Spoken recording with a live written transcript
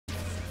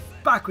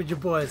back with your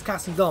boys,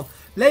 Cass and Dom.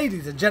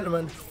 Ladies and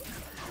gentlemen,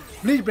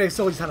 Bleach Brave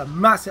Souls had a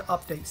massive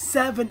update.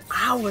 7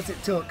 hours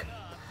it took.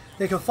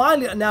 They can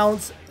finally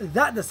announce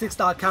that the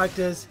 6-star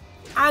characters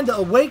and the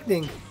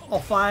awakening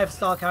of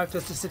 5-star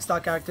characters to 6-star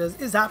characters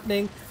is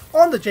happening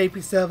on the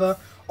JP server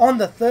on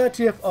the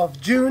 30th of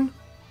June.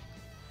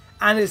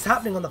 And it's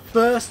happening on the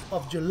 1st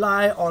of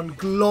July on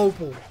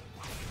Global.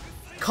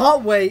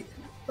 Can't wait.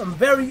 I'm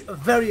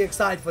very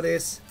excited for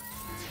this.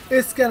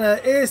 It's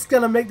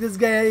gonna make this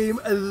game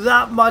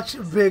that much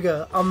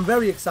bigger. I'm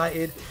very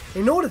excited.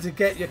 In order to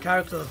get your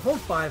characters from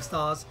 5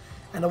 stars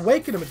and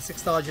awaken them to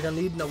 6 stars, you're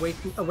gonna need an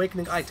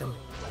awakening item,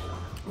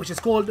 which is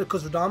called the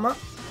Kusudama.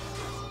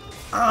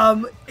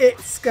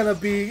 It's gonna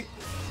be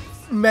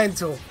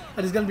mental.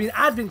 And it's gonna be an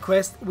admin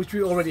quest, which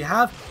we already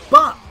have,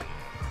 but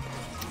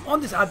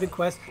on this admin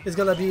quest is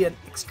gonna be an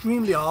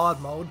extremely hard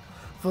mode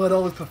for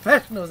those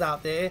professionals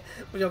out there,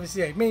 which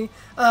obviously ain't me,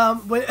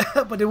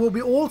 but there will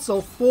be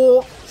also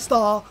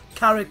 4-star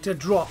character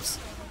drops.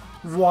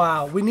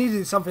 Wow, we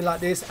needed something like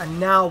this, and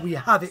now we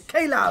have it.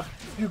 K-Lab,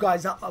 you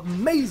guys are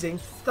amazing.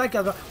 Thank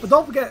you. But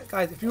don't forget,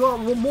 guys, if you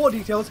want more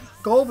details,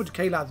 go over to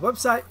K-Lab's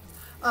website,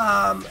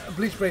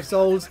 Bleach Brave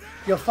Souls.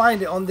 You'll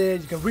find it on there.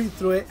 You can read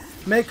through it,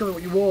 make of it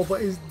what you want,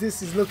 but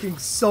this is looking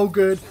so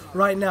good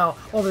right now.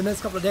 Over the next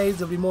couple of days,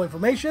 there'll be more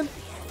information.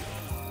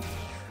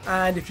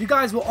 And if you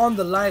guys were on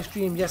the live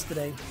stream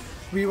yesterday,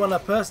 we want to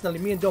personally,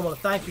 me and Dom want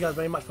to thank you guys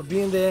very much for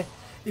being there.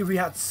 We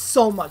had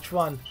so much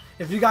fun.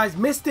 If you guys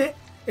missed it,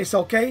 it's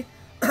okay.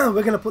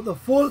 We're going to put the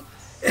full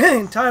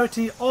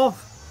entirety of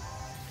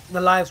the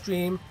live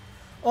stream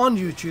on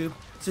YouTube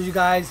so you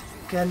guys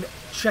can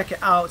check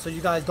it out, so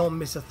you guys don't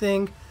miss a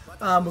thing.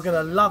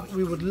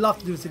 We would love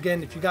to do this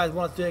again. If you guys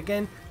want to do it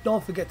again,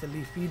 don't forget to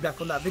leave feedback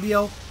on that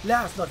video.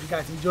 Let us know if you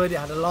guys enjoyed it,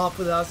 had a laugh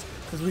with us,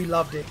 because we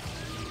loved it.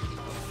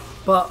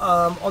 But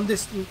on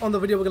the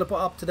video we're gonna put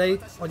up today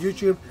on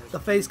YouTube, the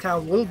face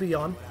cam will be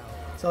on.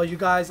 So you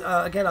guys,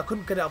 again, I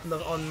couldn't get it up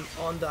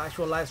on the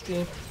actual live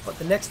stream, but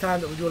the next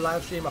time that we do a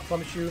live stream, I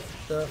promise you,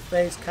 the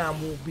face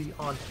cam will be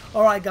on.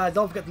 All right, guys,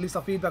 don't forget to leave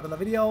some feedback on the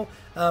video.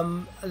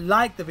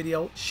 Like the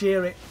video,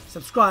 share it,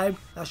 subscribe.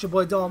 That's your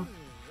boy Dom.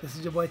 This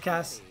is your boy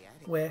Cass.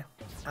 We're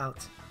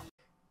out.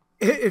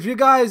 If you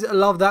guys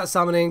love that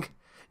summoning,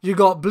 you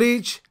got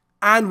Bleach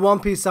and One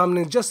Piece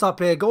summoning just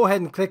up here. Go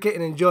ahead and click it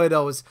and enjoy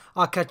those.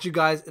 I'll catch you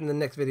guys in the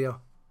next video.